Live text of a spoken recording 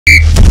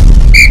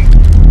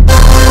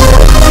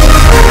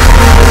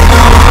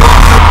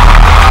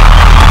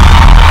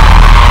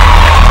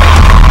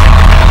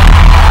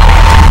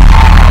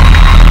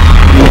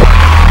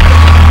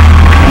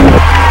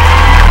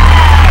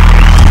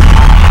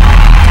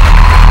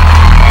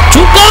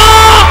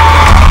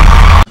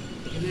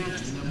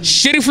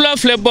Cherifla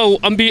flebaw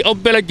ambi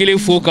obela gele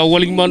foka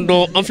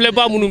walimando am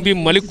fleba munumbi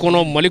malik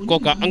kono malik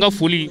koka anga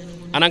foli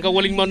ananga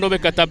walimando be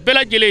kata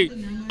bela gele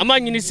ama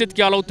nyini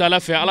setki Allah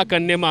taala fe ala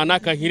kan nema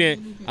anaka hine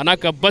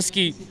anaka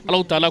baski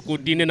Allah taala ko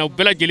dine na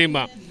bela gele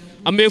ma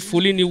ambe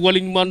foli ni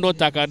walimando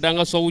taka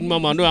danga sowunma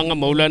mando anga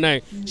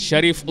maulana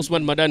Sharif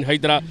Usman Madan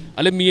Haidara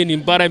ale miye ni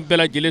bara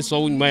bela gele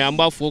sowunma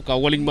amba foka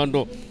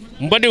walimando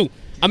mbadu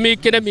ame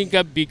kena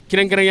minga bi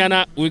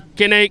krengreyana o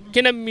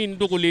kena min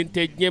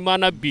dogolente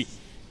nyemana bi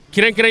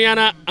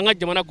Kiran-kiranyana anga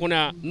jamana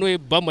kona no e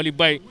ba Mali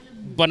bay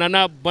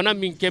banana bana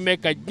min keme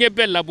ka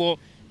nyebe labo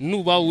nu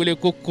ba wele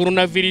ko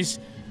coronavirus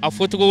a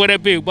fotogo were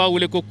be ba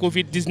wele ko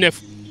covid-19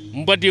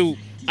 mbadiw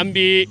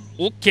ambi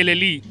o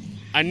keleli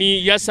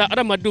ani yasa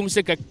aramadum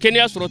se ka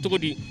kenya soro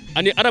togodi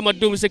ani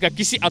aramadum se ka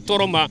kisi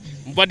atoroma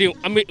mbadiw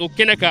ambi o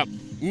keneka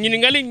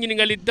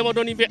nyingali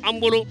damadoni be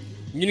ambolo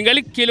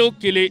nyingali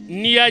kele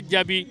niya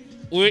jabi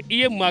o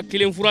iye ma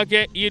kelen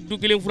furake iye du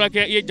kelen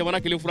furake iye jamana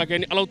kelen furake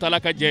ni Allah taala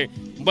ka je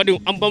mbadi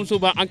ambamso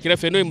ba an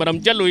krefe no madam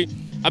Diallo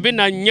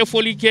abena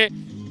nyefoli ke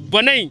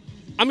banai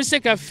amse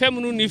ka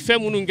femunu ni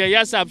femunu nga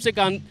yasa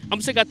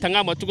amse ka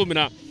tanga matugo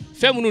mina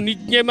femunu ni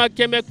nyema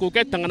keme ko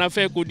ke tanga na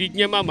fe ko di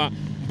nyema ma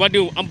mbadi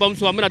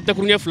ambamso amena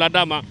dakurunye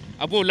fladama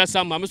abo la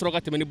sama amsro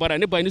ka temeni bara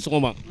ne bayni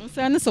sogoma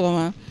sani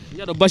sogoma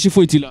ya do bashi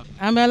foitila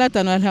amela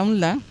tanu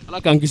alhamdulillah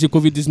ala kan kisi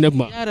covid-19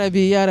 ma ya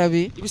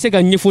rabbi ibse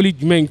ka nyefoli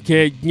jumen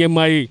ke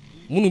nyema yi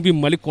munu bi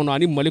Mali kono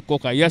ani Mali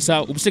koka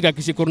yasa ubse ka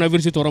kisi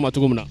coronavirus to rama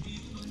tugumna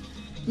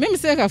même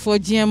se ka fo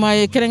diema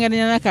ye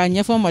kerengana ka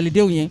nyefo Mali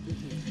dewye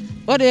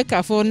o de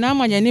ka fo na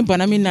manya ni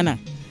bana min nana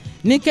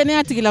ni kene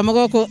atigila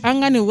mago ko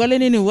angani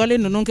wale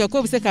nunun ke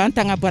ko ubse ka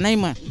antanga bana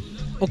ima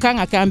o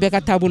kanga ka ambe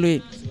ka tabulo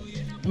ye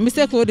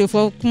mise ko de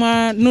fo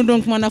kuma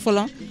nundon kuma na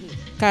fola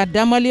ka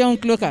damalion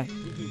kloka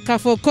ka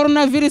fo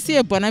coronavirus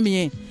ye bana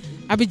mi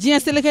abi jien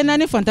seleke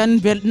nani fantan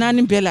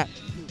nani bela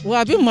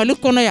wa bi Mali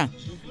kono ya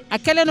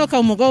akele no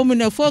ka mugo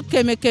mine fo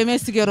keme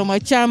sigero ma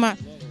chama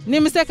ni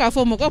mise ka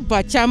fo mugo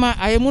ba chama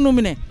ay munu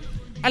mine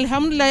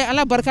alhamdulillah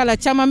ala barka la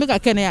chama mi ka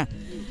kenya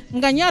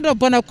nganya do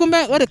bona kumbe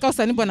o de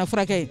kausa ni bona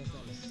furake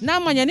na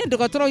manya ni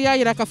dokotoro ya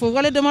yira ka fo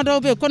wale de mado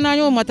be ko na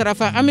yo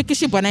matarafa ami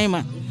kishi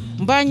banaima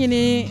mbanyi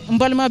ni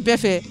mbalma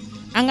befe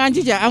anga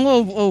njija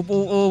ango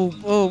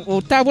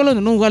o tabolo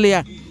no wale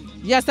ya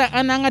yasa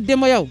ananga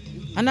demo yaw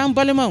anan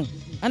balima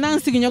anan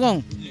siginyogon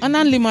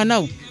anan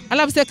limanaw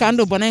ala bse ka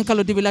ando bona en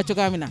kalo dibila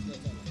chogamina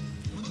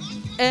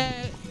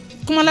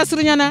kuma la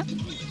surunyana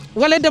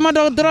wale dama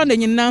do dronde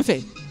nyin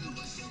nanfe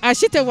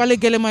ashite wale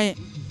gelemaye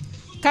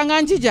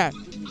kanga njija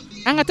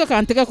anga to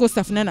kan tega ko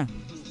safnena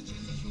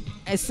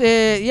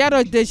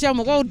yaro deja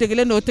mo go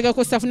degele no tega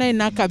ko safnena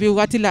na kabi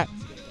watila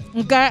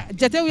nga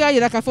jate ya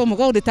yira ka fo mo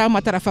go de ta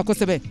matarafa ko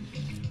sebe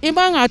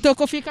imanga to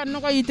ko fika no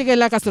ko yitege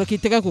la kasro ki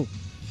tega ko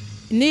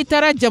ni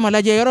tara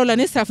jamala je yoro la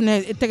ni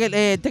safne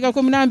tega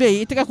ko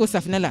minambe itega ko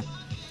safnela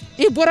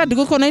ibora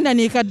dugo ko na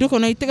ni ka dugo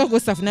no itega ko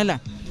safnela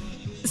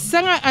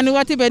sanga ani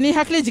wati be ni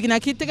hakle jigina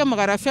ki tega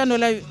magara fiano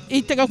la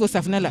itega ko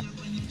safnela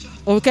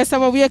o ke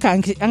sababu ye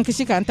kan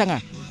ankishi kan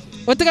tanga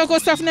o tega ko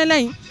safnela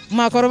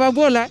ma koroba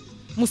bola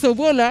muso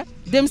bola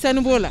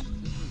demsani bola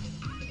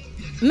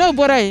no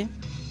boray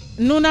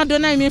nuna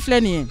dona mi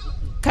fleni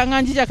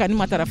kanga njija kan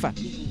matarafa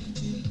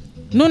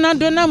nuna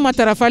dona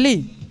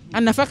matarafali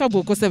anafaka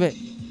boko sebe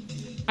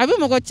abi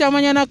mogo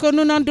chamanya na ko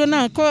nuna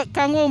dona ko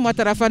kango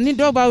matarafa ni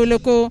do bawle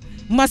ko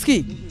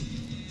maski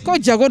ko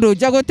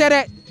jago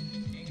tere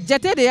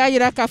jate de ya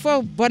yira ka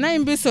fo bona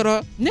imbi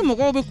soro ni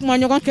mogo bi kuma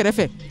nyogon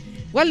kerefe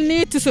wal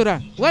ni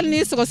tisora wal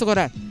ni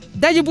sogora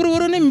daji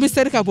burwuru ni mbi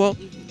ser ka bo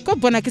ko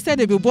bona kise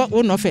de bi bo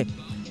o nofe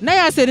na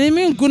ya se ni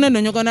min guna no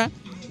nyogona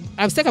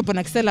abse ka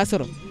bona kise la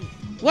soro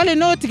wal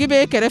no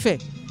tigibe kerefe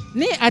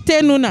ni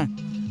ate nuna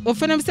o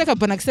fena bse ka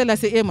bona kise la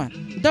se ema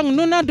donc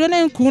nuna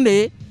dona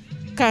kunde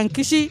kan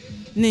kishi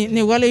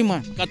ni wale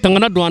ma ka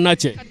tangana do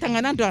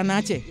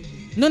anache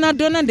nuna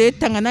dona de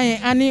tangana ye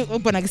ani o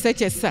bona kise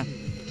chessa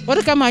o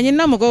de kama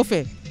nyina mo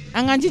gofe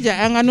anga njija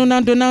anga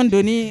nuna dona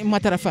ndoni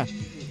matarafa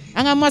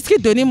anga maski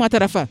doni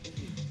matarafa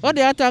o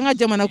de ata anga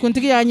jamana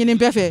kuntigi ya nyini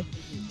befe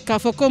ka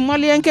foko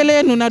malien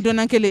kele nuna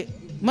dona kele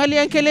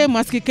malien kele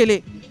maski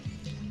kele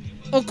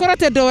o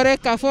korote dore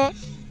ka fo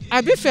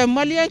abi fe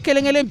malien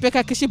kele ngele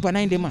beka kishi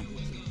bana indema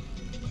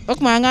o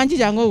kuma anga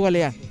njija ngo wale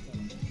ya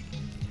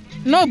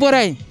no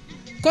boray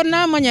ko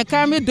na manya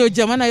kami do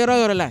jamana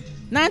yoro la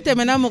na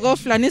temena mo go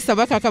flani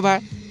sabaka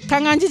kaba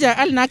kanga njija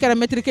al na kara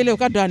metri kele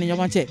ka do ani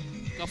nyogonche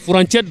ka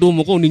furanche do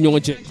mo ko ni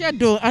nyogonche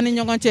do ani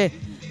nyogonche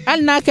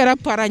al na kara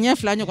paranya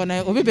fla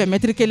nyogona o be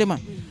metri kele ma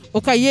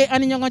o ka ye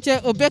ani nyogonche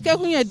o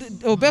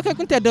beke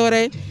kunte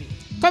dore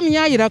comme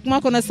nya yira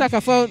kuma ko na saka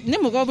fo ni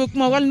mo go be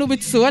kuma wal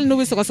nubi so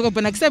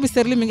bana kse bi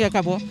serli minge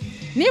kabo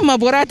ni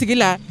maborati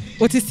gila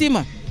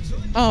otisima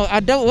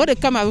ada o de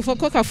kama fo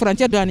ko ka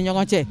furanche do ani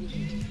nyogonche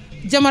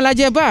jamala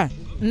jeba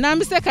na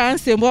mise ka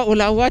ansembo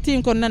ola wati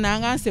ko na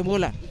anga ansembo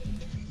la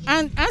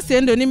an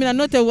sendo ni mina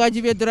note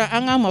wajibe dra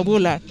anga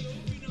mabula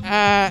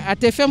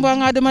ate fembo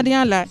anga de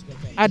madiala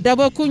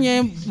adabo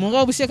kunye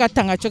mungo buse ka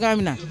tanga choga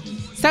mina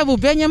sabu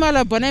benye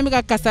mala bona mi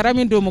ka kasara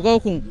min do mugo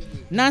kun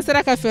n'an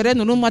sera ka fɛɛrɛ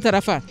ninnu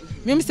matarafa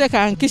min bɛ se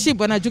k'an kisi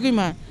bana jugu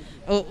ma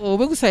o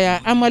bɛ fisaya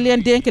an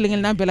maliyɛn den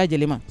kelen-kelenna bɛɛ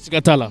lajɛlen ma.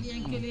 Siga t'a la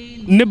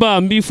ne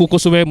b'a n b'i fo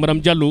kosɛbɛ Madame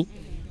Diallo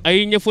a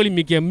ye ɲɛfɔli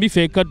min kɛ n bɛ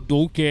fɛ ka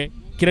dugawu kɛ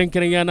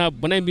kɛrɛnkɛrɛnyana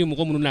bana in bɛ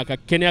mɔgɔ minnu na a ka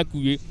kɛnɛya k'u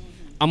ye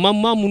a ma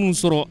maa minnu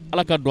sɔrɔ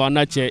Ala ka don an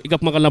n'a cɛ i ka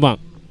kumakan laban.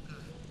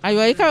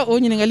 Ayiwa i ka o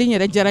ɲininkali in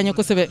yɛrɛ diyara n ye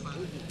kosɛbɛ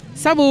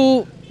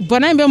sabu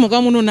bana in bɛ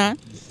mɔgɔ minnu na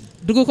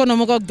dugu kɔnɔ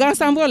mɔgɔ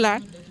gansan b'o la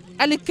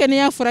hali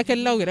kɛnɛya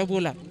furakɛlilaw yɛrɛ b'o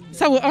la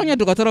sabu anw ye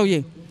dɔgɔtɔrɔw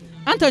ye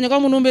an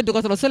tɔɲɔgɔn minnu bɛ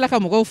dɔgɔtɔrɔso la ka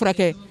mɔgɔw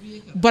furakɛ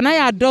bana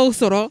y'a dɔw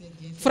sɔrɔ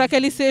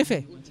furakɛli sen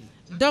fɛ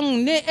donc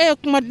ni e ye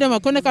kuma di ne ma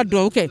ko ne ka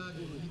dugawu kɛ n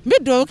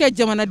bɛ dugawu kɛ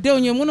jamanadenw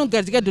ye minnu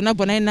garijɛgɛ donna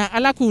bana in na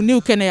Ala k'u niw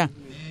kɛnɛya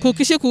k'u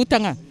kisi k'u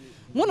tanga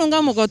minnu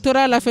ka mɔgɔ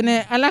tora la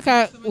fɛnɛ Ala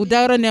ka u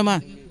dayɔrɔ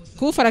nɛɛma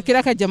k'u fara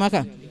kira ka jama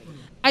kan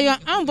ayiwa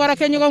an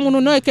baarakɛɲɔgɔn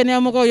minnu n'o ye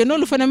kɛnɛyamɔgɔw ye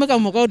n'olu fana bɛ ka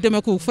mɔgɔw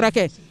dɛmɛ k'u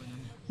furakɛ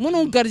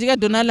minnu garijɛgɛ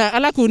donna la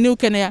Ala k'u niw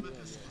kɛnɛya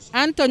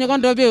an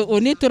tɔɲɔgɔn dɔ bɛ yen o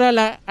ni tora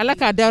la Ala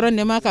k'a dayɔrɔ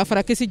nɛɛma ka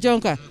fara kisi jɔnw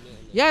kan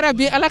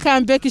yarabi Ala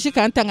k'an bɛɛ kisi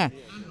k'an tanga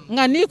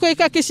nka n'i ko i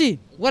ka kisi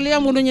waleya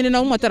minnu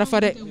ɲinina u matarafa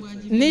dɛ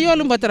n'i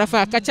y'olu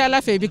matarafa a ka ca Ala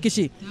fɛ i bɛ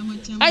kisi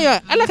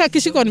ayiwa Ala ka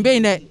kisi kɔni bɛ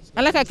yen dɛ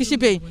Ala ka kisi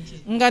bɛ yen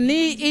nka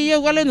ni i ye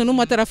wale ninnu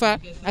matarafa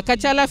a ka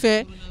ca Ala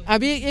fɛ a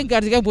b'i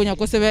garijɛgɛ bonya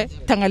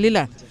kosɛbɛ tangali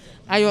la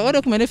ayiwa o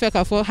de tun bɛ ne fɛ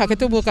k'a fɔ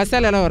hakɛto b'o kan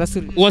sali Ala wa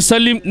rasuli wa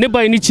salim ne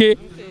ba i ni ce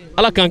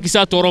Ala k'an kisi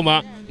a tɔɔrɔ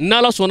ma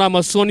n'Ala sɔnna a ma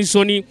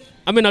sɔɔni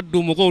an bɛna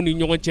don mɔgɔw ni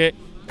ɲɔgɔn cɛ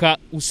ka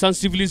u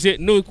sensibiliser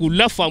n'o ye k'u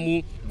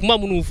lafaamu kuma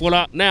minnu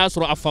fɔla n'a y'a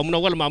sɔrɔ a faamuna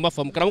walima a ma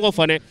faamu karamɔgɔ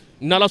fanɛ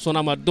n'Ala sɔnna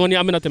a ma dɔɔni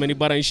an bɛna tɛmɛ ni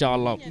baara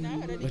inshallah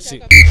merci.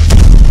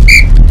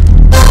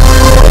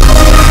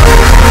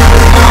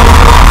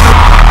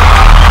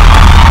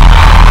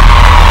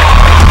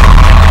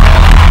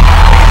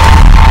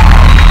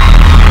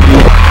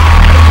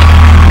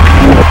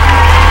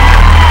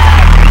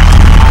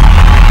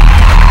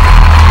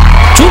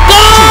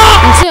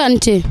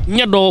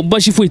 Nya dɔ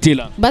basi foyi t'e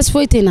la. Basi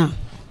foyi tɛ na.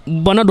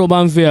 Bana dɔ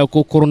b'an fɛ yan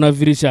ko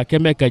coronavirus a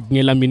kɛmɛ ka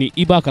diɲɛ lamini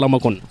i b'a kalama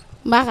kɔni.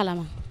 N b'a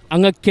kalama.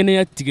 An ka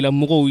kɛnɛya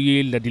tigilamɔgɔw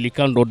ye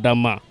ladilikan dɔ d'an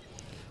ma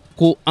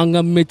ko an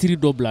ka mɛtiri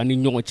dɔ bila ni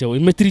ɲɔgɔn cɛ o ye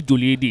mɛtiri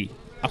joli ye de.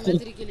 A ko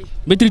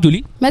mɛtiri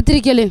joli?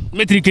 Mɛtiri kelen.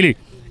 Mɛtiri kelen.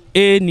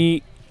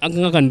 Ni an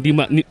kan ka nin d'i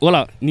ma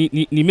wala ni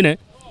minɛ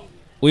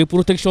o ye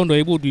protection dɔ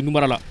i b'o di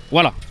numara la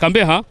wala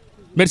Campagne ha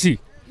merci.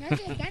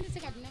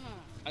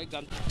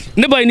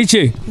 Ne ba i ni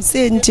ce.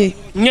 Se n ce.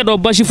 Ɲɛ dɔ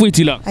basi foyi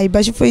t'i la. Ayi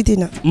basi foyi t'i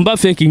na. N b'a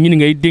fɛ k'i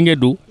ɲininka i denkɛ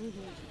don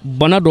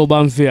bana dɔ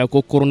b'an fɛ yan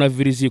ko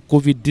coronavirus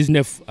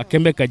Covid-19 a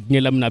kɛmɛ ka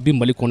diɲɛ lamina a bɛ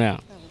Mali kɔnɔ yan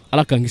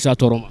Ala k'an kisi a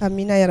tɔɔrɔ ma.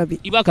 Amina yarabi.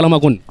 I b'a kalama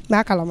kɔni. N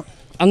b'a kalama.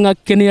 An ka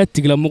kɛnɛya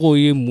tigilamɔgɔw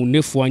ye mun ne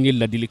fɔ an ye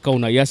ladilikanw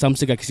na yaasa an bɛ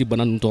se ka kisi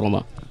bana ninnu tɔɔrɔ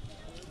ma.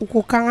 U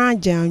ko k'an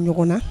k'an janya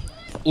ɲɔgɔn na.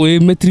 O ye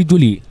mɛtiri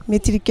joli ye?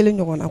 Mɛtiri kelen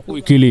ɲɔgɔn na. O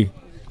ye kelen.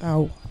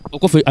 Awɔ. O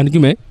kɔfɛ ani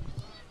jumɛn?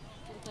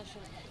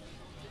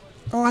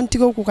 An k'an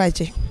tigɛw ko k'a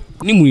jɛ.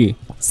 Ni mun ye?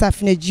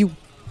 Safinɛjiw.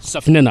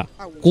 Safinɛ na.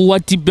 Ko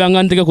waati bɛɛ an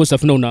k'an tɛgɛ ko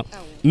safinɛw na.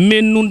 N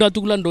bɛ nun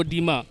datugulan dɔ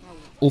d'i ma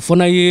o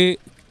fana ye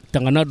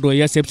tangana dɔ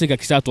yaasa i bɛ se ka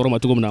kisi a tɔɔrɔ ma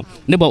cogo min na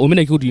ne ba o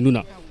minɛ k'o di nun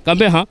na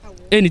Campagne han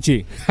e ni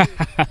ce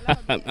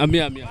ami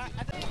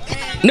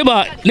ne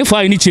ba ne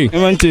fa i ni ce. E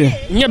man ce.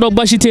 Ɲɛ dɔ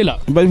basi t'e la.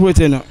 Basi foyi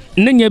tɛ na.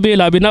 Ne ɲɛ b'e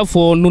la a bɛ n'a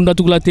fɔ nun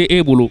datugulan tɛ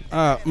e bolo.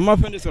 N ma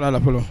fɛn de sɔrɔ a la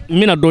fɔlɔ. N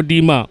bɛna dɔ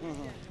d'i ma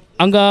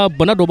an ka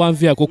bana dɔ b'an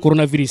fɛ yan ko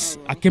coronavirus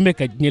a kɛmɛ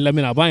ka diɲɛ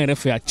lamina a b'an yɛrɛ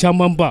fɛ yan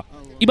camanba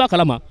i b'a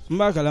kalama? N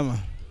b'a kalama.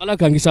 Ala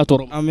k'an kisi a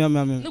tɔɔrɔ ma.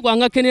 Ami. Ne ko an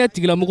ka kɛnɛya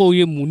tigilamɔgɔw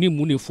ye mun ni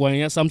mun de fɔ an ye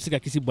yaasa an bɛ se ka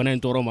kisi bana in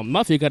tɔɔrɔ ma n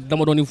b'a fɛ i ka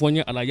damadɔni fɔ n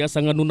ye a la yaasa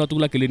an ka nun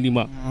datugulan kelen d'i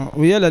ma.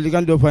 U ye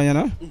ladilikan dɔ fɔ an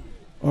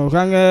ɲɛna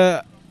k'an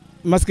ka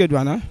masque don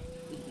an na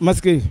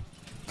masque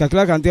ka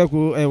tila k'an tɛgɛ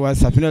ko wa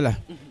safinɛ la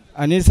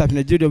ani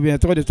safinɛji dɔ bɛ yen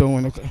tɔgɔ de tɔ n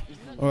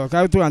kɔnɔ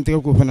k'a bɛ to k'an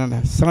tɛgɛ ko fana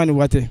na sanga ni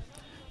waati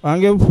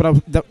an ka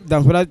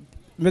danfara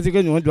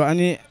mɛtiri ɲɔgɔn don an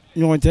ni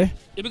ɲɔgɔn cɛ.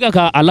 I bɛ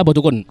k'a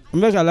labato kɔni. N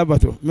bɛ k'a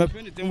labato mais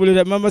fɛn de tɛ n bolo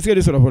dɛ n ma masque de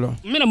sɔrɔ fɔlɔ.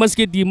 N bɛna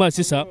masque d'i ma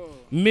sisan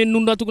n bɛ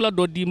nun datugulan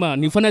dɔ d'i ma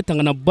nin fana ye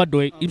tanganaba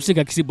dɔ ye i bɛ se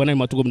ka kisi bana in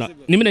ma cogo min na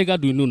nin minɛ i ka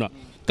don i nun na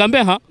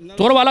Campagne han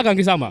cɛkɔrɔba Ala k'an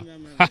kisi a ma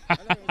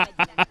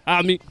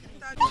ami.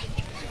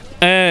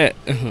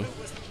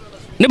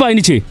 Ne b'a i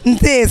ni ce. N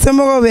se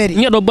somɔgɔw bɛ di.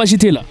 Ɲɛ dɔ basi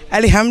t'e la.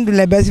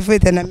 Alihamudulila basi foyi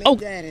tɛ na.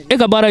 E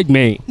ka baara ye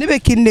jumɛn ye? Ne bɛ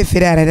kini de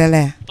feere arrêt la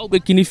yan. Aw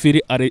bɛ kini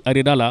feere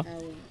arrêt la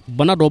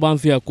bana dɔ b'an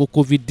fɛ yan ko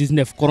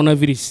Covid-19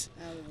 coronavirus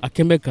a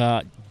kɛmɛ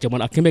ka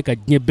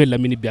diɲɛ bɛɛ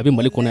lamini bi a bɛ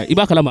Mali kɔnɔ yan i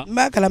b'a kalama? N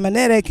b'a kalama ne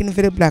yɛrɛ ye kini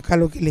feere bila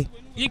kalo kelen.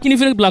 I ye kini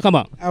feere bila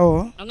kama?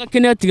 Awɔ. An ka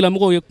kɛnɛya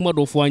tigilamɔgɔw ye kuma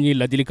dɔ fɔ an ye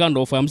ladilikan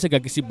dɔ fɔ an bɛ se ka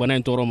kisi bana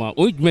in tɔɔrɔ ma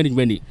o ye jumɛn ni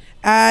jumɛn de ye?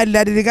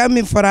 Ladilikan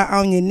min fɔra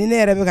anw ye ni ne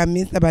yɛrɛ bɛ ka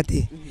min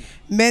sabati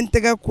n bɛ n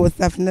tɛgɛ ko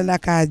safinɛ la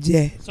k'a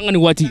jɛ. Sanga ni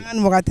waati? Sanga ni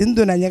wagati n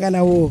donna ɲɛgɛn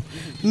na o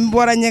n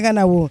bɔra ɲɛgɛn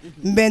na o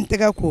n bɛ n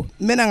tɛgɛ ko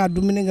n bɛna n ka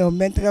dumuni kɛ n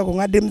bɛ n tɛgɛ ko n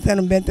ka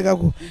denmisɛnninw n bɛ n tɛgɛ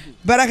ko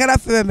baarakɛla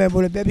fɛn fɛn bɛ n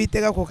bolo bɛɛ b'i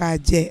tɛgɛ ko k'a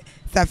jɛ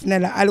safinɛ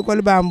la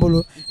alikɔli b'an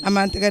bolo an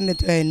b'an tɛgɛ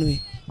nettoyer n'o ye.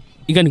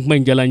 I ka nin kuma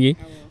in diyala n ye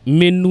n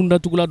bɛ nun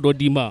datugulan dɔ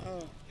d'i ma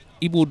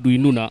i b'o don i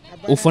nun na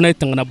o fana ye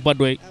tanganaba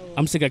dɔ ye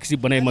an bɛ se ka kisi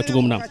bana in ma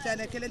cogo min na.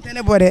 Kelen tɛ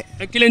ne bɔ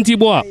dɛ. Kelen t'i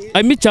bɔ wa?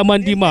 A mi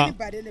caman d'i ma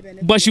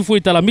basi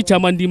foyi t'a la mi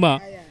caman d'i ma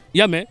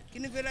yame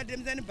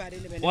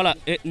wala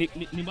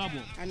ni babo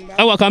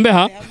awa kambe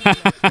ha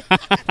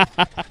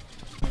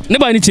ne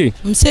ba ni ce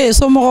mse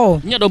so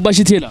mo nya do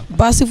bashi tela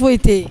basi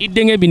foite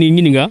idenge bi ni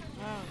nyininga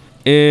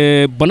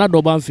bana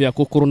do ban fiya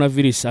ko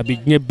coronavirus abi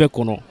nyebe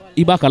kono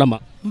iba kalama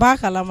ba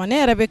kalama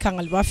ne rebe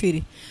kangal ba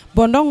firi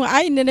bondong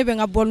ay ne be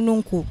nga bol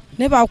nunku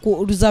ne ba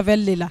ko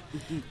uzavel la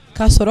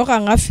ka soro ka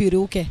nga firi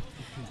uke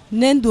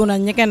nen dona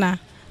nyekena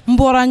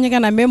mbora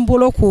nyekena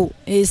membolo ko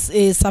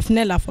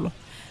safne la folo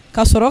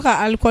ka soro ka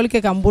alcool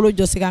ke ka mbolo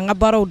josi ka nga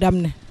baraw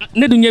damne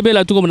ne du nyebe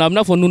la tugo na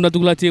amna fo nunda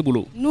tugula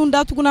tebulu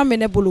nunda tuguna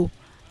mene bulu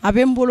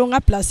abe mbolo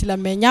nga place la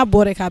me nya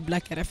bore ka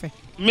black refe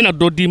mina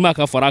do di ma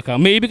ka faraka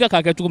me ibika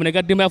ka ke tugo ne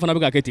ga dema fana be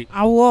ka kete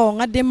awo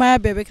nga dema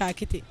bebe ka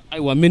kete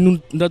aywa men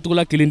nunda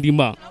tugula kelendi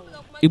ma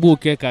ibo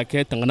ke ka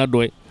ke tangana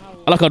doy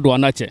ala ka do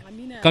anache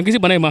kan kisi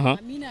bana ma ha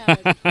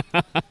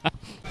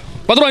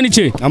patron ni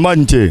che amba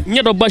nche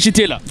nya do bashi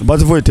tela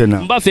basu fo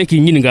tena mba fe ki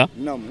nyininga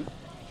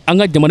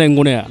anga jamana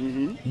ngono ya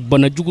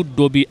bana jugu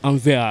dobi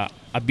envers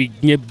abi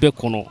nyebe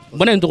kono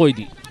bana ndo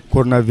koydi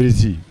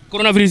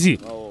coronavirus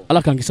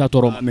ala kan kisa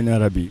toro amin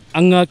arabi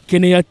anga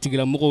kenya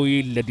tigila mogo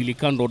yi ladili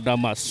kando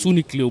dama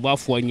suni kile ba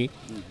foanye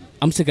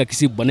am se ka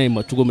kisi bana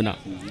ma tugo mina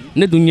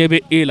ne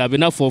dunyebe e la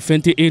bena fo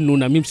fente e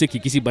nuna mim se ki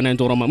kisi bana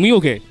toro ma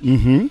muyoke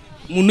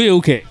munu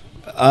yoke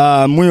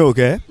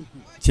muyoke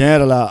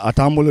tiens la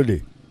atambolo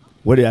de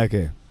wodi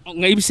yake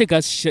nga ibse ka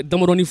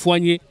damoroni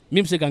foanye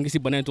mim se ka kisi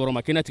bana toro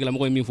ma kenya tigila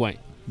mogo mi foanye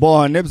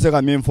bon ne bse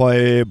ka min fo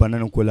e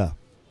banana kola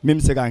mim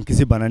se ka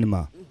kisi banani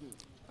ma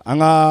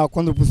anga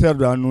contre poussière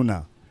do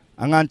anuna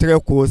anga entre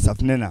ko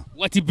safnena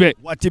wati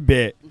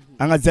be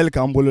anga zel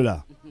ka ambolo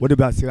la wodi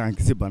ba se ka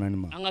kisi banani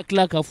ma anga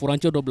kla ka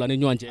furanche do blane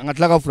nyonche anga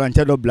kla ka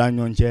furanche do blane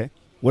nyonche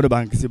wodi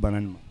ba kisi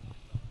banani ma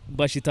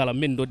bashi tala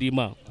men do di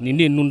ma ni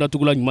ne nunda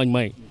tugula nyuma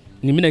nyuma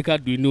ni mina ka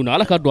du nuna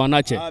ala ka do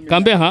anache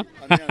kambe ha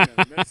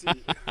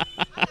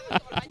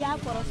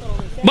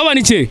baba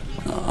ni che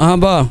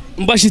ba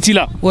mbashi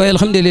tila wa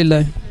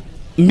alhamdulillah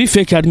mbi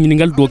fe ka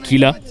ningal do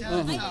kila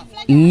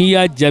ni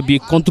ya jabi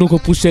contre ko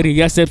pousser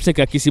ya sepse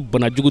ka kisi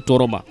bana jugu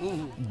toroma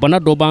bana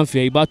do ban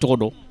fe iba to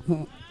do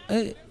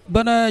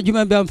bana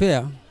juma be an fe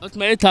ya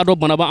atma eta do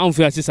bana ba an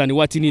fe asisani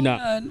wati ni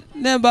na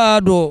ne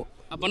ba do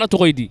bana to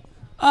koydi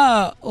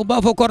o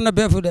ba fo corona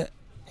befu de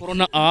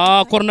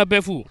corona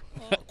befu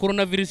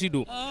coronavirus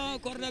do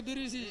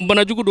coronavirus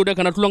bana jugu do de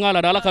kana tulonga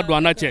la dala ka do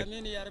anache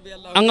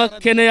anga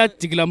kenya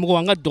tigila mugo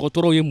anga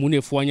dokotoro ye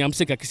mune foanya am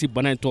se ka kisi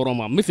bana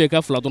toroma mi fe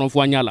ka fla don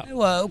foanya la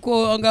wa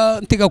ko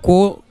anga tiga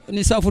ko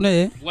ni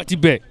safune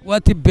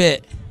wati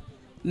be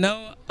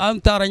na am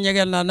tara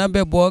nyegel na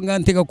nambe bo anga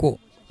tiga ko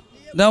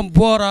dam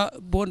bora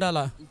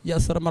bondala ya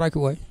sar maraki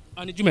way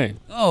ani jume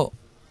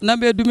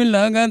nambe 2000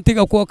 la anga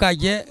tiga ko ka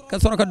je ka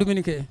soro ka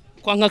dominike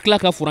ko anga kla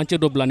ka furanche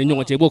do blani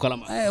nyongo che bo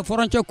kalama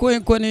furanche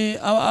ko ni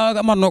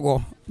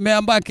amanogo me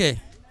ambake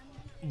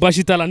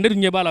bashi tala nder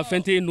nyebala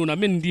fente nuna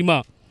men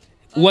ndima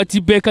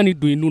wati be kan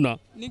du nuna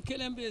ni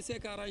kelembe se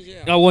ka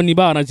arranger awoni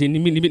ba arranger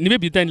ni be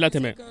bitan la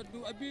teme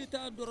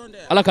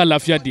ala ka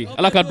lafiya di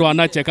ala ka do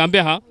anache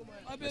kambe ha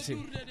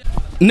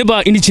ne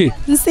ba iniche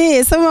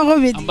nse sama ko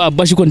be amba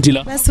bashi kon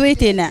tila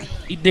baswetena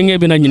idenge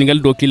be na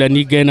nyingal do kila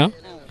ni gena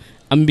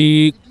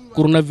ambi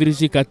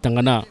coronavirus ka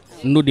tangana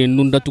no de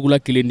nunda tugula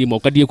kilendi mo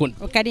kadiye kon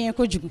o kadiye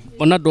ko jugu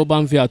ona do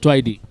ban fi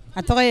atoydi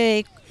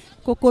atoy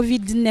ko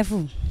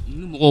covid-19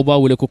 mo ba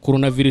wole ko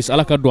coronavirus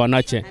ala ka do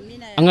anache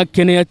anga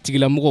kenya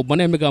tigila mo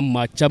bana mega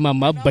ma chama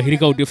ma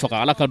bahiriga o de faka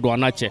ala ka do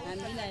anache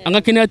anga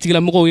kenya tigila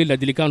mo we la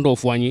dilikan do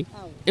foanyi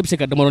e bise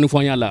ka damaroni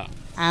foanya la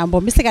bo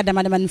bise ka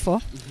damaroni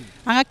fo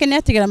anga kenya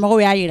tigila mo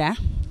we ayira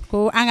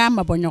ko anga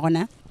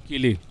mabonyogona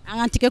kile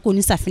anga tike ko ni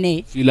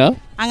safine fila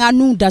anga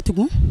nu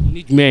datugu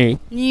ni me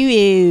ni we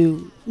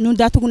nu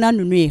datugu na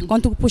nunu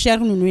kontu pusher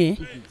nunu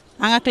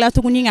anga kla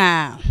tugu ni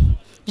nga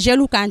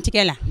jelu kan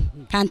tike la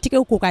kan tike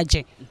ko ka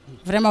je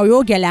vraiment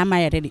yo gela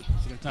ma yere di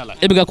tala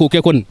e biga ko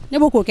ke kon ne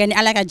bo ko ke ni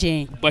ala ka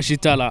je bashi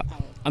tala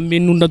ambe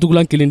nu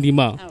datugulan kilendi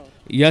ma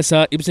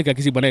yasa ibse ka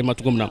kisi bana ma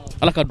tugumna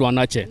ala ka do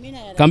anache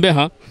kambe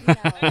ha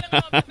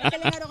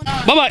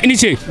baba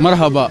iniche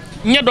marhaba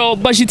nyado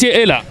bashi te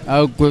ela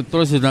ko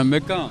trosident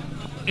meka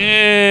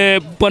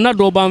bana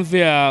do ban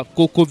fe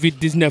ko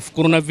covid-19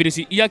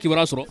 coronavirus iya ki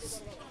bara soro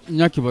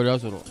nya ki bara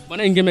soro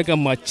bana ngeme ka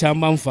ma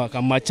chama fa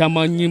ka ma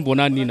chama nyin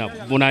bona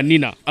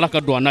nina ala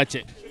ka do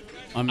anache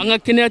anga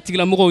kenya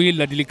tigila mogo yi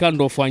ladilikan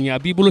do fanya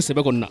bibulo sebe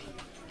konna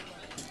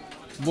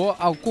bo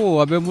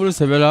ako abe mulu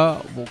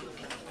sebela bo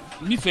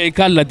mi fe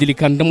ka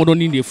ladilikan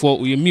damodoni de fo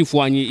o ye mi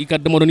fo anyi ika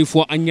damodoni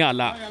fo anya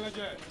la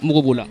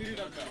mogo bola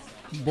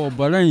bo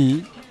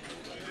balai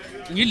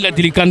ni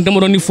ladilikan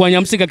damodoni fo anya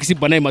am se ka kisi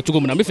banay ma tugo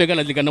mna mi fe ka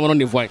ladilikan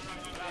damodoni fo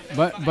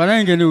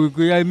balai ngene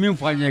ko ya mi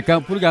fo anya ka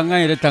pour ga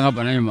ngayre tanga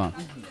banay ma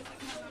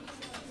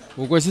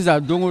ko sisa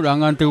dongo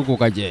anga te ko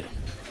kaje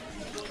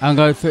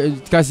anga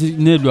kasi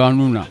ne do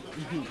anuna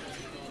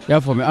ya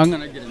fo me anga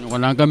na gere nyoko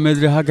anga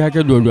medre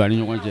hake do ani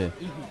nyoko je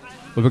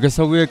o be ka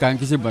sawe kan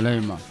kisi banay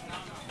ma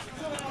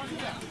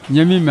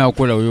nyami me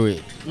akola yoye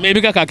me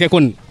bi ka ke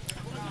kon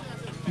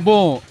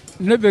bon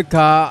ne be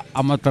ka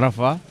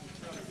amatrafa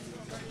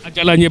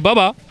Ajalanye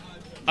baba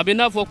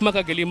abena fo kuma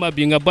ka kelima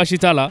binga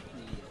bashita la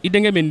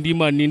idenge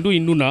mendima nindu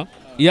induna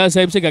ya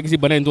saib se ka kisi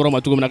bana ndoro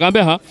matugo na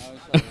kambe ha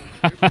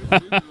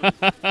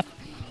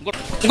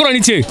ngoro ni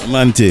che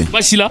mante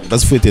bashila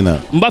bas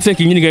fetena mba fe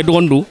ki nyini ga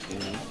dondo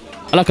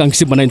ala kan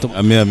kisi bana ndoro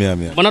ami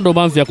bana do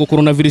ban fi ko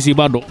coronavirus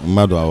ba do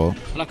mado awo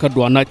ala ka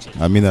do anati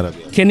amina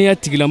rabbi kenya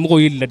tigila mo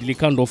yi ladili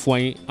kan do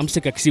foyi am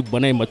se ka kisi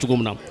bana matugo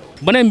na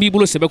bana mbi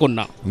bulo sebe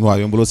konna no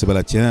ayo bulo sebe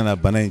la chena na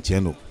bana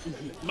cheno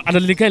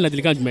ladili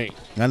kan jumay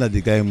ngala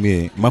diga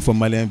mi ma fo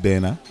malien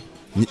bena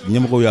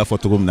nyemko ya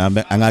foto gum na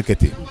be anga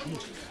kete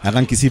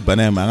anga kisi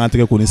bana ma anga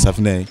tege ko ni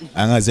safne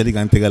anga zeli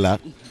kan tege la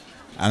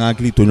anga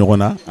kli to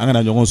nyogona anga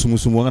na nyogon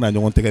sumu anga na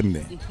nyogon tege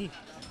mne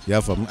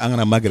ya fam anga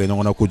na magere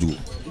nyogona ko jugu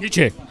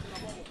niche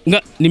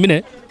nga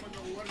nimine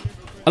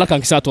ala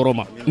kan kisa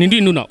toroma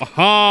nindi nuna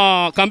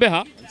ha kambe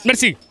ha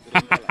merci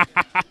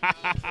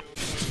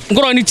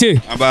ngoro niche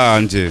aba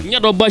anje nya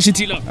do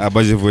bashitila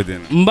aba je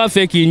vodena mba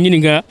fe ki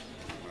nyininga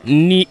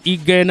ni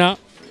igena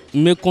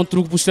me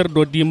contributeur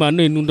do dima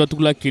no nunda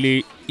tugla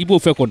kele ibo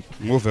fe kon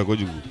mo fe ko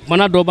jugu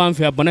mana do ban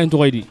fe bana to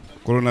koydi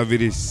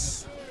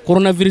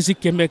coronavirus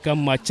kembe ka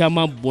ma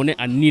chama bone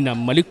anina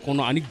malik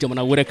kono ani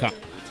jamana wereka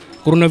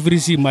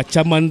coronavirus ma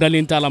chama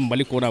ndalen tala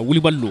malik kono wuli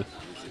ballo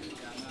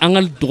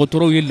angal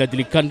docteur yel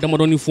ladili kan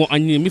damadoni fo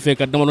anyi mi fe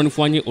ka damadoni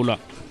fo anyi ola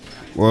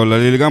wala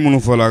lili ga munu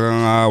fo la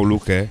ga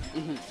uluke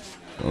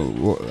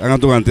anga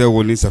to ante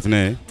woni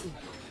safne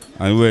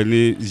ani we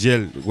ni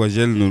gel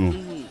nunu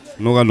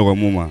no ga no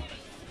muma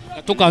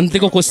to ka ante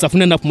ko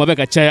safne na kuma be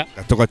ka chaya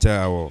to ka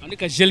chaya wo ani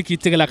ka gel ki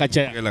tegela ka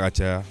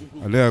chaya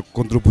ale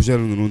contribution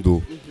nunu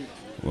do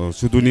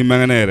surtout ni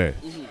manganere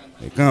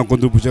kan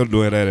contribution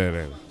do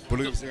re pour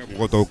que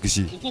ko to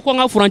kisi ko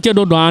nga frontière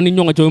do ani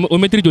nyonga cho o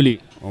metri joli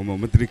o mo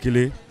metri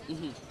kile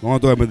mo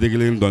to metri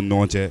kile don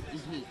no che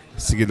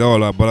sigida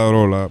wala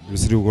balaro la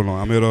misri ko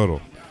no ameroro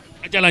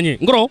ajalanye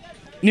ngoro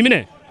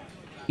nimine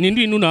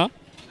nindu inuna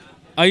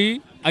ay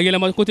ayela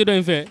ma côté do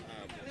en fait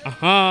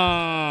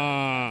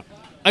aha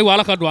ay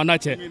wala ka do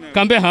anache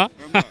kambe ha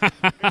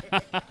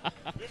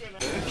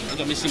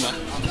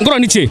ngoro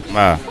ni che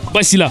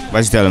basila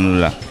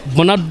alhamdulillah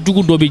bana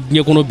dugu do be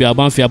nye kono be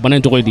aban fi abana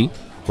to di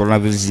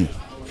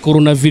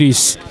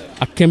coronavirus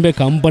akembe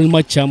ka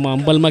mbalma chama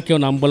mbalma ke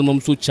na mbalma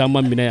msu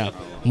chama minaya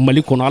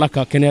mali kono ala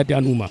ka kenya de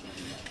anuma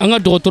anga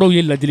docteur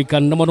yel ladili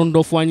kan namadon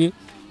do fwani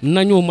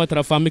nanyo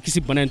matra fami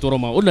kisi bana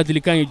toroma o ladili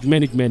kan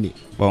jumeni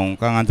bon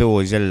kan ante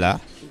o jella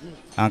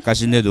an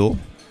kasine do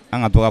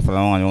anga to ka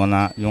fala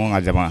ngona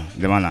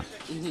jamana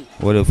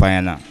o de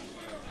fayana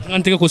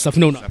ante ko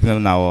safna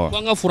na wo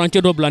anga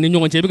frontier do blani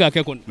nyonga chebe ka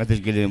ke kon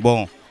matigele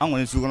bon an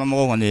woni su kono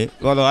mo ngone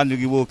wala andu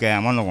gi bo ke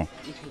amano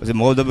parce que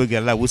mo do be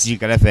gela wusi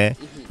kala fe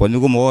poni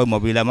ko mo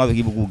mobile ma be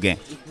gi bu gen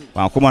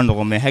wa commande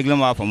ko me hegle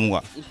ma fa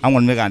muwa an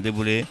woni me kan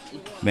debule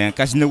mais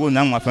kasine ko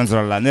na ma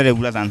fensora la ne re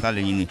bula tan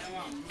tale ni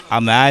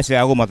ama ase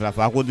ako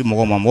matrafa ko di mo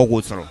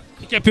ko soro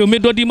ke pe me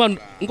do di man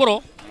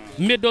ngoro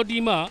me do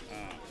di ma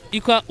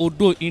ika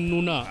odo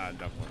inuna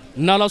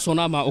nala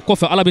sonama o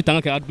kofa ala bi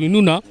tanga ke adu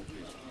inuna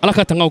ala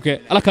ka tanga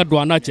ke ala ka do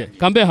anache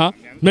kambe ha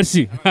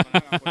merci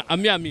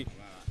ami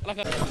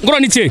ngoro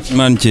ni che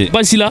manche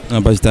basila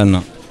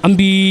basitana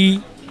ambi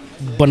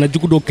bana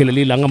jugu do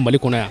kelele la ngam mali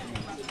kono ya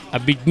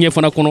abi nye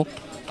fana kono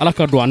ala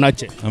ka do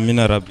anache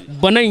amina rabbi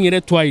bana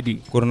yire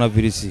toidi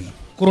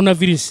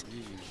coronavirus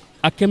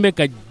akembe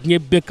ka nye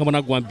be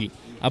kamana gwambi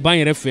aban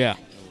yire fe ya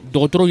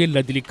docteur yel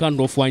ladili kan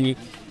do fwani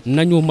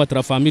nanyo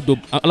matra fami do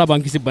ala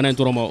ban kisi bana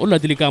toroma o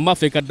ladili ka ma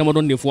fe ka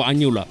damadon ne fo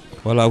anyula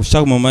voilà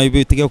chaque moment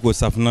ibe tege ko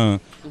safna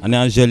ani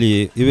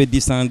angeli ibe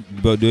distance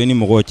de ni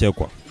mo che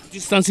quoi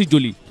distance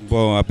joli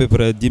bon à peu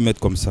près 10 mètres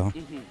comme ça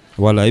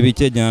voilà ibe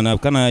che jana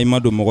kana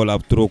imado mo la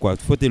trop quoi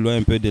faut te loin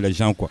un peu de les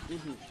gens quoi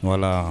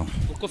voilà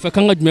ko fe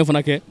kanga djme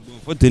fana ke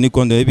faut tenir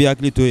compte ibe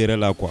akli to yere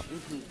là quoi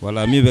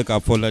voilà mi be ka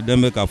fo la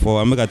dembe ka fo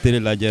am ka télé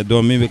la je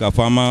do mi be ka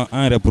fama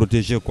en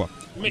reprotéger quoi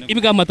mais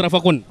ibe ka matra fa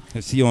kon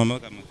si on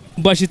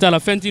bashita la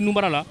fenti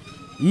numara la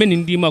men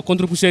ndima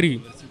contribution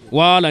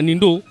wala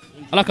nindo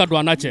ala ka do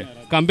anache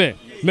kambe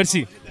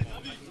merci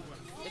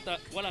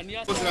voilà ni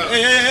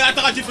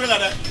ataka jifre la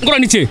de ngoro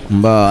ni che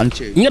mba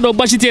anche nya do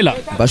bashite la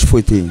bash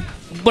foite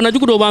bana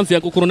jugu do ban fi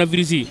ko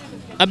coronavirus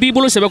abi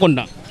bolo sebe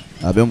konda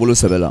aben bolo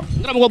sebe la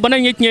ngam ko bana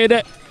nyetnye de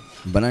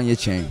bana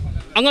nyetchen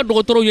anga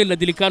docteur yel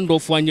ladili kan do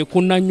fwanye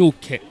kunna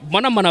nyuke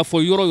mana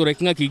fo yoro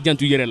kinga ki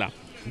jantu yere la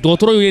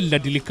docteur yel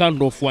ladili kan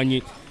do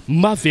fwanye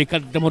ma fe ka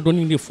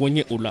damadoni ne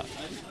fwanye ola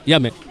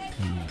yame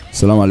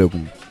assalamu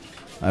alaikum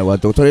aywa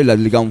docteur yel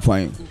ladili kan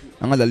fwanye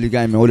anga ladili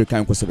kan me ole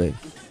kan ko sebe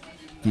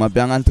kuma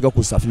be anga ntaka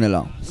ko safne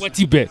la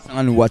wati be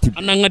anga ni wati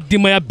ananga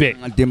dimaya be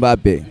anga demba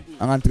be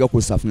anga ntaka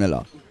ko safne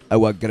la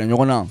aywa gere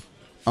nyogona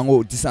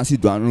anga distance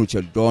do anu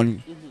che doni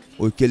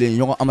o kele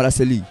nyogo amara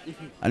seli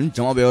ani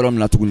jama be yoro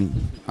na tuguni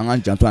anga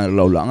janto an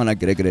lawla anga na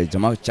gere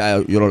jama cha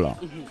yoro la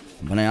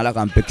bana yala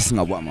kan pe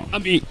kisinga bo ama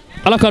ami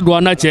ala ka do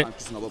anache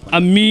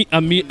ami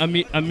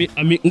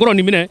ngoro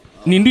ni mine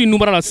ni ndu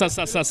numara la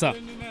sa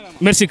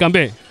merci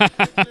kambe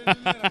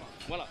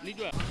voilà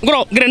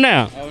ngoro grena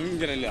ya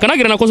kana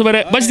grena ko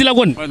sobere basi dila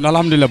gon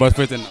alhamdulillah bas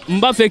feten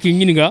mba fe ki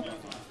nyininga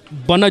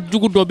bana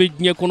jugu do be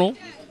nye kono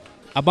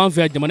aban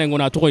fe jamana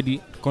ngona to di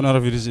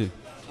coronavirus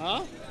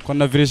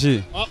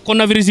coronavirus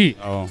coronavirus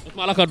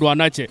mala ka do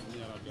anache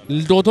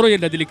docteur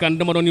yenda dili kan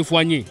dama doni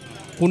foigny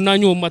kunna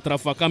nyu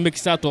matrafa ka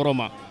mekisa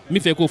toroma mi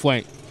fe ko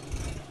foigny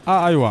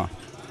aywa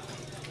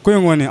ko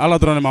ngoni ala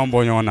drone ma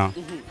mbo nyona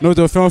no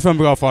to fem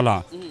ga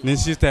fala ni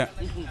site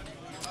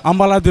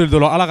ambala de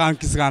dolo ala kan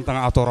kisgan tan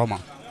atoroma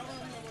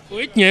o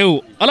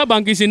itnyeo ala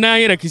banki si na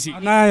yera kisi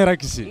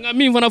nga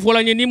mi fana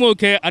fola ni mo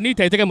ke ani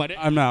tay tege made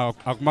amna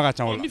akuma ka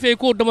chawla mi fe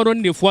ko dama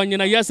don ni foigny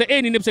na yasa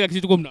ni nepse ka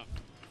kisi gomna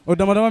o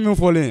dama mi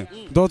fole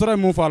docteur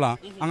mi fala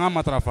anga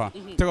matrafa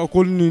te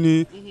ko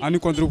ni ani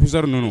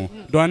contributeur nunu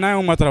do na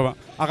yo matrafa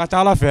aka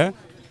tala fe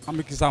am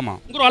kisama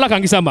ngoro ala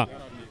kan kisama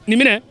ni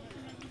mine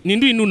ni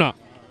ndu inuna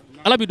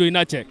ala bi do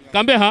inache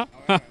kambe ha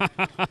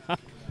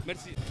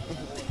merci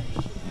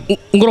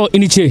ngoro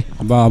iniche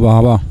ba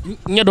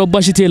nya do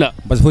bashite la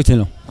bas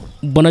fotelo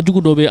bana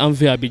jugu do be an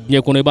fe abi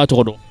nye kono ba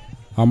to do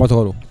amba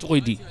to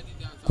di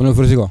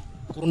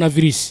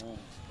coronavirus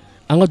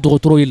anga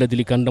docteur yela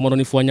dili kan dama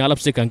doni foanya ala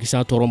pse kan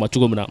kisa toro ma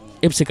chugo mina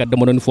epse ka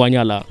dama doni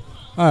foanya la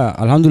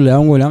alhamdulillah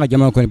ngol anga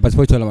jama ko bas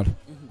fotelo mal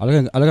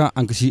ala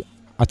an kisi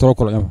atoro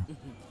ko la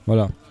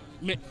voilà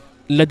mais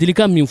la dili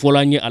kan min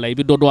folanye ala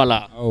ibi do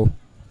ala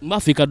ma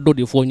fi ka do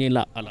de fonye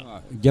la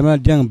ala jama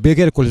dang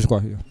beker ko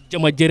ko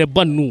jama jere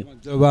bannu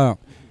ba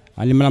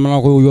ali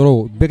mana ko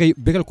yoro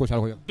bekel ko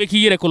ko beki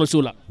yere ko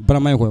sula bana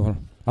may ko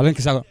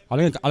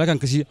ala kan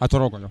kisi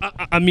atoro ko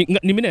ami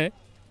ni mine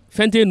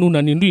fente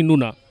nuna ni ndu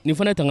nuna ni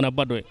fana tangana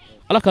badwe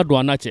ala ka do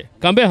anache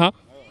kambe ha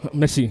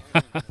merci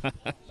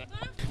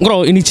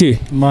ngoro iniche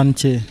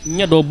manche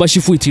nya do bashi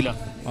fuitila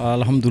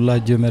alhamdulillah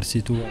Dieu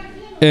merci tout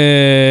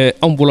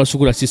ambola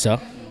sukura sisa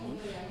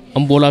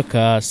ambola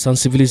ka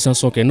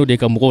sensibilisation ke no de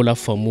ka mgo la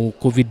famu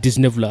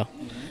covid-19 la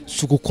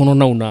suku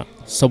kononaw na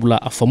sabula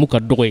a famu ka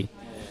dogoy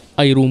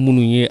ayro munu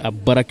ye a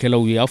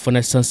barakelaw ye a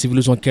fana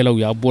sensibilisation kelaw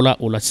ye a bola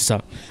o la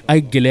sisa ay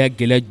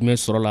geleya jume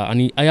sorola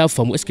ani aya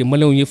famu est ce que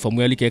malien ye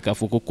famu yali ke ka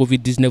foko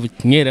covid-19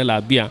 nyere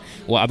la bien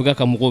wa abiga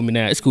ka mgo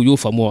mina est ce que yo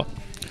famu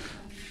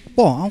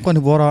bon an koni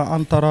bora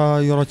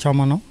antara yoro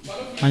chamana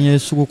anye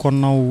suku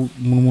konnaw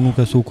munu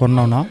ke suku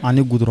konnaw na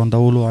ani goudron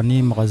dawolo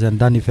ani magasin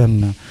dani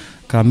femna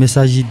ka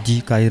message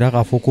di ka ira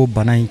ka foko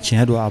bana in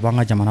tiɲɛ do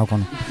abanga jamana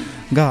kono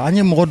nga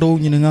anye mɔgɔ dɔw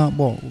ɲininga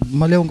bon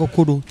maliyɛnw ka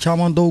ko do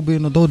caman dɔw be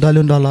yen dɔw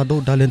dalen do a la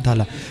dɔw dalen t'a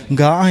la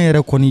nga an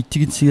yɛrɛ kɔni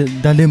tigi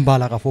dalen b'a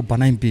la ka fɔ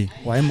bana in be yen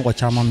wa a ye mɔgɔ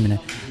caman minɛ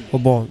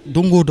bon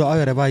don o don aw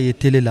yɛrɛ b'a ye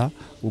tele la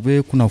u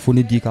be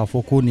kunnafoni di k'a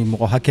fɔ ko ni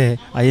mɔgɔ hakɛ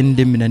a ye nin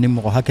de minɛ ni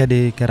mɔgɔ hakɛ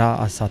de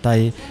kɛra a sata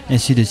ye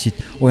ainsi de suite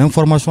o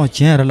information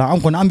tiɲɛ yɛrɛ la an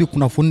kɔni an be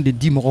kunnafoni de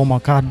di mɔgɔw ma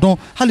k'a dɔn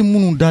hali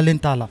minnu dalen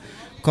t'a la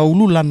ka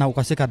ulu lanna u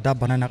ka se ka da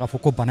bana na ka fɔ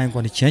ko bana in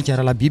kɔni tiɲɛ tiɲɛ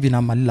yɛrɛ la bibi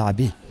na Mali la a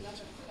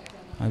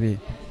be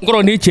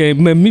ngoro ni che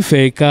me mi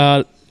fe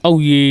ka aw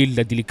ye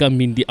ladilika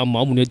min di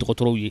amma mun ye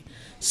docteur ye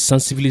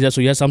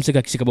sensibilisation ya samse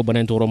ka kisi ka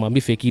bana to roma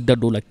mi fe ki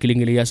daddo la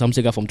kelengele ya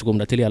samse ka fam tukum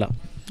na tele ala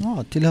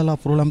tele ala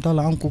problème ta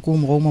la an ko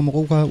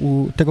mɔgɔw ka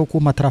u tɛgɛ ko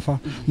matrafa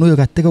no ye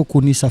ka tɛgɛ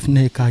ko ni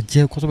safinɛ ka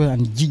jɛ kosɛbɛ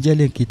ani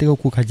jijɛlen k'i tɛgɛ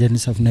ko ka jɛ ni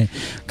safinɛ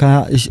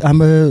ka an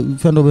bɛ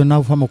fɛn dɔ bɛ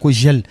n'a fɔ a ma ko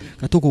gel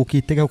ka to k'o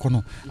k'i tɛgɛ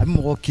kɔnɔ a bɛ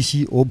mɔgɔ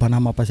kisi o bana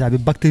ma parce que a bɛ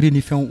bactérie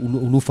ni fɛn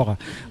olu faga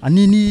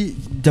ani ni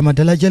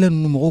jamadalajɛlen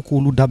ninnu mɔgɔw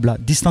k'olu dabila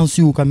distance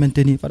u ka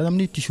maintenir par exemple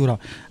ni tisora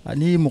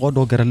ni mɔgɔ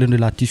dɔ gɛrɛlen de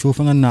la tiso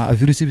fɛn na a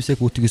virus bɛ se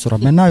k'o tigi sɔrɔ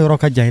mais n'a yɔrɔ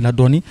ka jan i la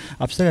dɔɔni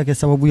a bɛ se ka kɛ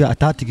sababu ye a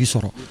t'a tigi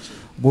sɔrɔ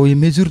bon ye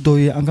mesure dɔw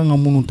ye an kan ka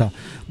minnu ta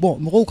bon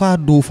mɔgɔw k'a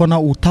don fana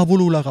u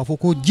taabolow la k'a fɔ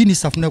ko ji ni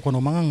safinɛ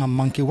kɔnɔ man kan ka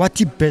manquer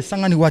waati bɛɛ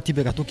sanga ni waati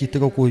bɛɛ ka to k'i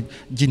tɛgɛ ko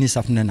ji ni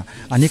safinɛ na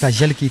ani ka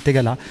gel k'i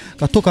tɛgɛ la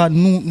ka to ka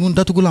nun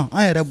datugulan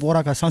an yɛrɛ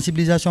bɔra ka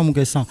sensibilisation mun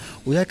kɛ sisan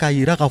o ye k'a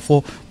yira k'a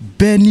fɔ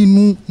bɛɛ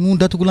ni nun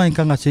datugulan in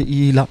kan ka se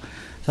i la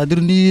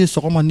c'est-à-dire ni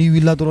sɔgɔma ni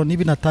wulila dɔrɔn n'i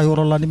bɛna taa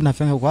yɔrɔ la n'i bɛna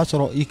fɛn kɛ o k'a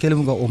sɔrɔ i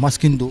kɛlen ka o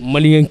masque don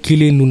malien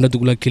kelen nun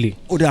datugulan kelen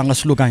o de y'an ka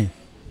slogan ye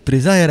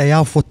président yɛrɛ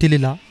y'a fɔ télé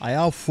la a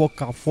y'a fɔ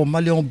k'a fɔ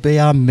maliyɛnw bɛɛ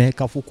y'a mɛn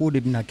k'a fɔ k'o de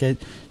bɛna kɛ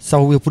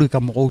sababu ye pour que ka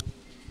mɔgɔw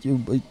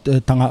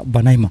tanga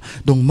bana in ma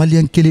donc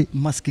maliyɛn kelen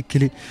masque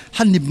kelen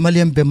hali ni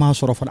maliyɛn bɛɛ m'a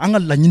sɔrɔ fana an ka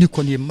laɲini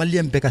kɔni ye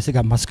maliyɛn bɛɛ ka se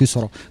ka masque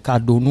sɔrɔ k'a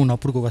don nun na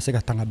pour que u ka se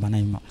ka tanga bana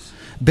in ma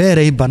bɛɛ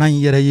yɛrɛ ye bana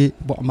in yɛrɛ ye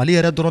bon Mali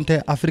yɛrɛ dɔrɔn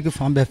tɛ Afrique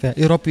fan bɛɛ fɛ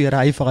Europe yɛrɛ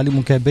a ye fagali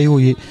mun kɛ bɛɛ y'o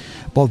ye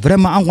bon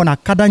vraiment an kɔni a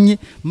ka d'an ye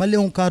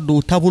maliyɛnw k'a don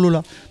taabolo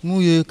la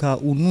n'u ye ka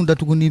u nun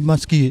datugu ni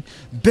masque ye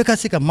bɛɛ ka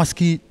se ka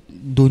masque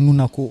don nun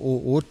na ko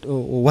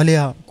o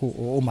waleya ko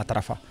o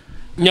matarafa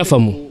n y'a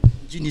faamu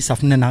ji ni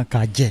safinɛ na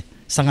k'a jɛ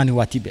sanga ni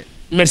waati bɛɛ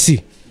merci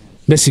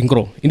merci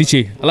ngoro ini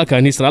ce ala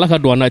ka ni sara ala ka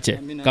do ana ce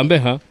kambe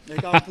ha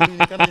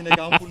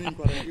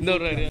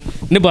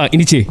ne ba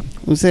ini ce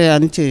use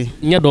ani ce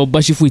nya do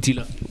bashi fuiti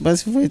la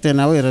bashi fuiti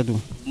na wera do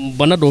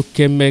bana do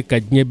kemme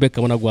ka nye be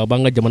kamana go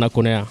abanga jamana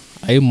kono ya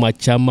ay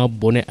machama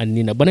bone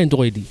anina bana ndo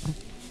koydi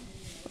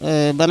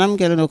bana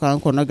mkele no kan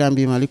kono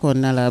gambi mali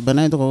kono la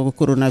bana ndo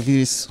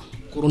coronavirus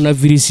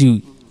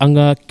an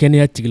ka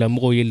kɛnɛya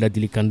tigilamɔgɔw ye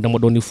ladilikan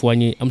damadɔni fɔ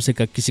an ye an bɛ se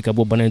ka kisi ka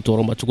bɔ bana in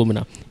tɔɔrɔ ma cogo min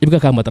na i bɛ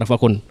ka matarafa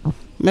kɔni.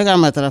 n bɛ ka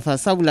matarafa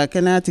sabula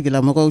kɛnɛya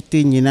tigilamɔgɔw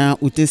tɛ ɲina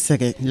u tɛ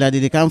sɛgɛn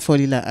ladilikan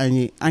fɔli la an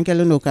ye an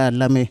kɛlen don k'a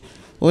lamɛn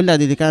o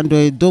ladilikan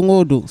dɔ ye don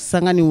o don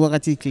sanga ni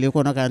wagati tile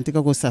kɔnɔ k'an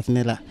tɛgɛ ko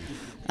safinɛ la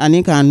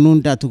ani k'an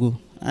nun datugu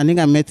ani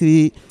ka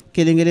mɛtiri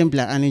kelen kelen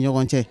bila an ni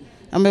ɲɔgɔn cɛ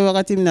an bɛ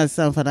wagati min na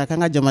sisan fana k'an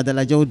ka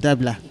jamadalajɛw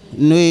dabila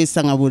n'o ye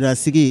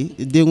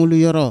sangabodasigi denkulu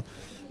yɔrɔ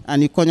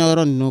ani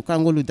kɔɲɔyɔrɔ ninnu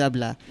k'an k'olu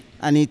dabila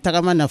ani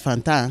tagama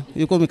nafantan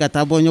i komi ka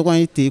taa bɔ ɲɔgɔn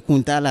ye ten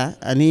kunta la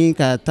ani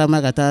ka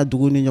taama ka taa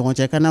dugu ni ɲɔgɔn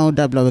cɛ kan'aw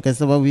dabila o bɛ kɛ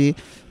sababu ye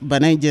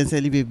bana in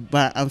jɛnsɛnli bɛ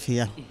ban an fɛ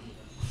yan.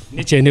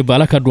 ni cɛ ne ba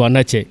ala ka don an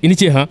na cɛ i ni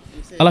ce han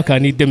ala k'an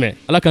ni dɛmɛ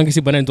ala k'an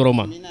kisi bana in tɔɔrɔ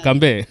ma k'an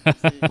bɛɛ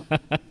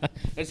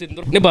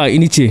ne ba i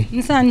ni ce.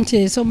 n sa ni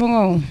ce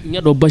somɔgɔw. n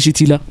y'a dɔn basi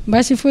t'i la.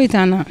 basi foyi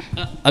t'an na.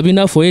 a b'i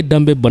n'a fɔ e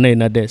dan bɛ bana in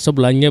na dɛ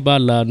sabula an ɲɛ b'a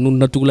la nun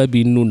datugula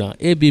b'i nun na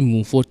e bɛ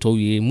mun fɔ tɔw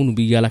ye minnu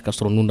bɛ yaala ka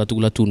sɔrɔ nun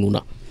datugula t'u nun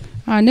na.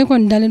 ne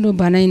kɔni dalen don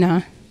bana in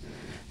na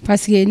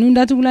parce que nun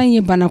datugula in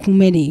ye bana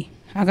kunbɛn de ye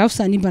a ka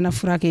fisa ni bana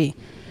furakɛ ye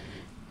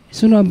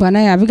sinon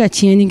bana in a bɛ ka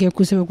tiɲɛni kɛ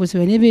kosɛbɛ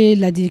kosɛbɛ ne bɛ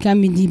ladilikan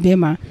min di bɛɛ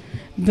ma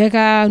bɛɛ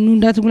ka nun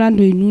datugulan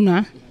don i nun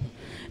na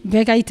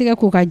bɛɛ ka i tɛgɛ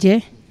ko ka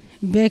jɛ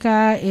bɛɛ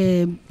ka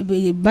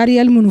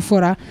bariyɛli minnu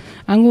fɔra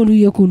an k'olu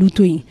ye k'olu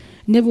to yen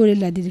ne b'o de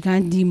ladilikan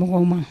di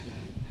mɔgɔw ma.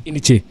 i ni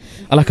ce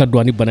ala ka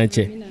don ani bana in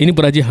cɛ i ni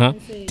baraji han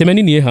tɛmɛ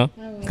ni nin ye han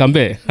k'an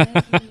bɛɛ.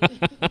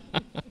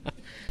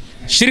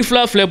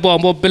 Cherifla filɛ bɔ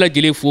an bɔ bɛɛ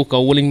lajɛlen fo ka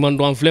waleɲuman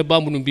dɔn an filɛbaa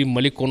minnu bɛ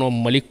Mali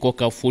kɔnɔ Mali kɔ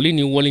ka foli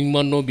ni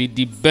waleɲuman dɔn bɛ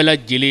di bɛɛ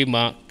lajɛlen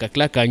ma ka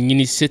tila ka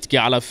ɲini setigi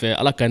ala fɛ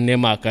ala ka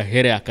nɛɛma a ka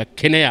hɛrɛ a ka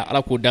kɛnɛya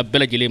ala k'o da bɛɛ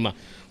lajɛlen ma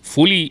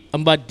foli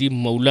an b'a di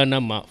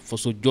Maulana ma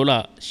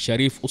fasojɔla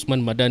Sharif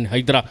Usman Madani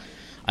Haidara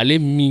ale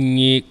min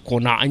ye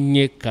kɔnna an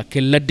ye ka kɛ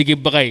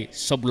ladegebaga ye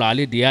sabula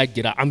ale de y'a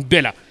jira an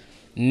bɛɛ la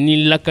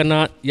ni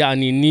lakana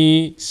yaani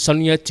ni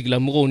sanuya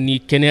tigilamɔgɔw ni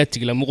kɛnɛya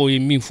tigilamɔgɔw ye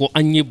min fɔ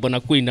an ye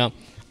banako in na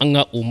an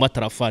ka o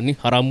matarafa ni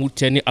haramu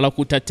tɛ ni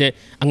alakuta tɛ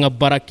an ka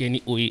baara kɛ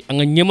ni o ye an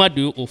ka ɲɛma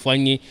de ye o fɔ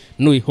an ye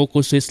n'o ye Haut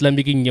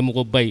Islamiki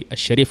ɲɛmɔgɔba ye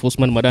Sharif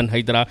Usman Madani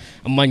Haidara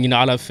an b'a ɲini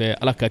ala fɛ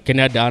ala ka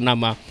kɛnɛya da an n'a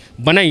ma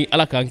bana in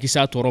ala k'an kisi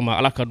a tɔɔrɔ ma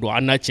ala ka don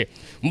an n'a cɛ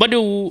n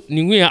badenw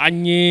nin kun ye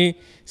an ye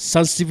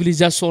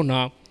sensibilisation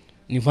na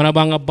nin fana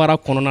b'an ka baara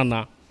kɔnɔna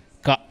na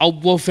ka aw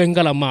bɔ fɛn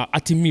kalama a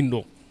tɛ min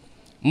dɔn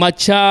maa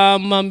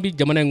caman bɛ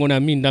jamana in kɔnɔ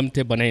yan min dam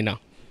tɛ bana in na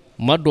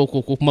maa dɔw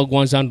ko kuma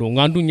gansan don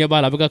nka an dun ɲɛ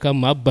b'a la a bɛ ka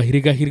maa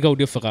bahirigaw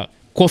de faga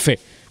kɔfɛ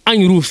an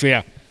yɛrɛw fɛ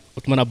yan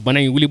o tumana bana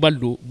in wulibali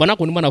don bana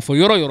kɔni mana fɔ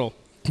yɔrɔ yɔrɔ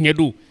tiɲɛ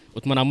don o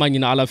tumana an b'a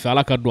ɲini ala fɛ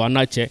ala ka don an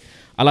n'a cɛ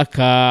ala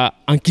ka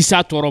an kisi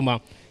a tɔɔrɔ ma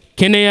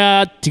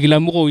kɛnɛya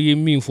tigilamɔgɔw ye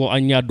min fɔ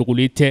an y'a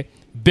dogolen tɛ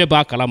bɛɛ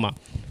b'a kalama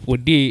o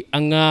de ye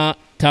an ka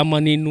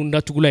taama ni nun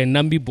datugula ye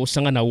n'an bɛ bɔ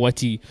sanga na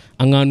waati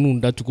an ka nun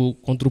datugu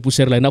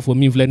contre-poussière la i n'a fɔ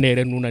min filɛ ne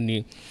yɛrɛ nun na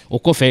nin o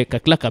kɔfɛ ka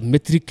tila ka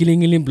mɛtiri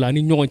kelen kelen bila an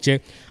ni ɲɔgɔn cɛ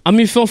an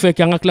bɛ fɛn o fɛn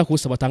kɛ an ka tila k'o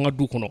sabati an ka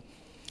du kɔnɔ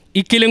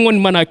i kelen kɔni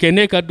mana kɛ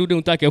ne ka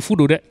dudenw ta kɛ fu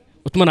don dɛ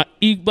o tumana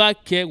i b'a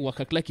kɛ wa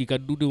ka tila k'i ka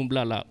dudenw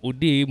bila a la o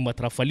de ye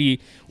matarafali ye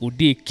o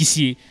de ye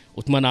kisi ye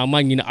o tumana an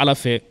b'a ɲini ala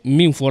fɛ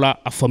min fɔra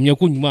a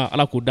faamuyako ɲuman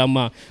ala k'o d'an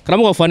ma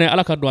karamɔgɔ fana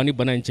ala ka don an ni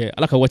bana in cɛ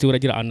ala ka waati wɛrɛ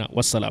jira an na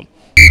wasalam.